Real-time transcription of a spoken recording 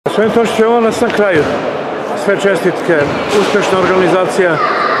Sve to što je ovo nas na kraju. Sve čestitke, uspešna organizacija,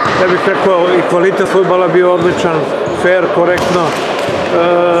 ja bih rekao i kvalitet fudbala bio odličan, fair, korektno.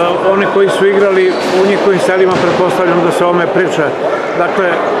 Oni koji su igrali u njihovim selima, pretpostavljam da se o ome priča. Dakle,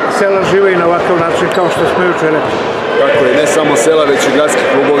 sela žive i na ovakav način kao što smo juče rekli. Tako je, ne samo sela, već i gradski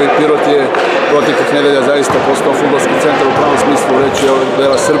klubovi. Pirot je proteklih nedelja zaista postao fudbalski centar u pravom smislu reći ovog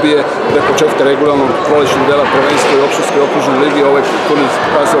dela Srbije, preko početka regularnog prolećnog dela prvenstva i opštinske okružne ligi. Ovaj turnir se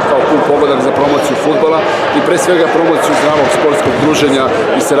pokazao kao pun pogodak za promociju fudbala i pre svega promociju zdravog sportskog druženja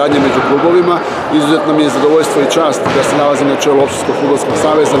i saradnje među klubovima. Izuzetno mi je zadovoljstvo i čast da se nalazim na čelu Opštinskog fudbalskog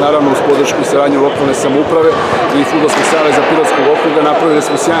saveza, naravno uz podršku i saradnju lokalne samouprave i Fudbalskog saveza Pirotskog okruga. Napravili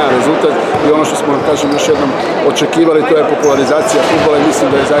smo sjajan rezultat i ono što smo, kažem, još jednom očekivali, to je popularizacija fudbala i mislim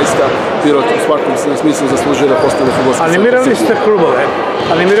da je zaista Pirot u svakom smislu zaslužio da postane fudbalski centar. Animirali ste klubove,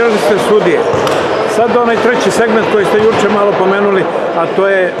 animirali ste sudije. Sad onaj treći segment koji ste juče malo pomenuli, a to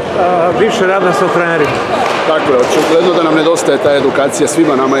je više rada sa trenerima. Tako je, očigledno da nam nedostaje ta edukacija,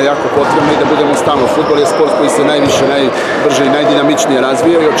 svima nama je jako potrebna i da budemo stalno. Fudbal je sport koji se najviše, najbrže i najdinamičnije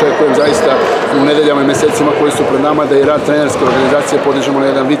razvija i očekujem zaista u nedeljama i mesecima koji su pred nama da i rad trenerske organizacije podižemo na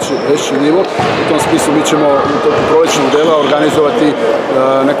jedan veći nivo. U tom smislu mi ćemo u toku prolećnog dela organizovati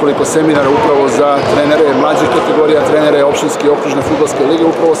nekoliko seminara upravo za trenere mlađih kategorija, trenere opštinske i okružne fudbalske lige,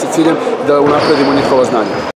 upravo sa ciljem da unapredimo njihova znanja.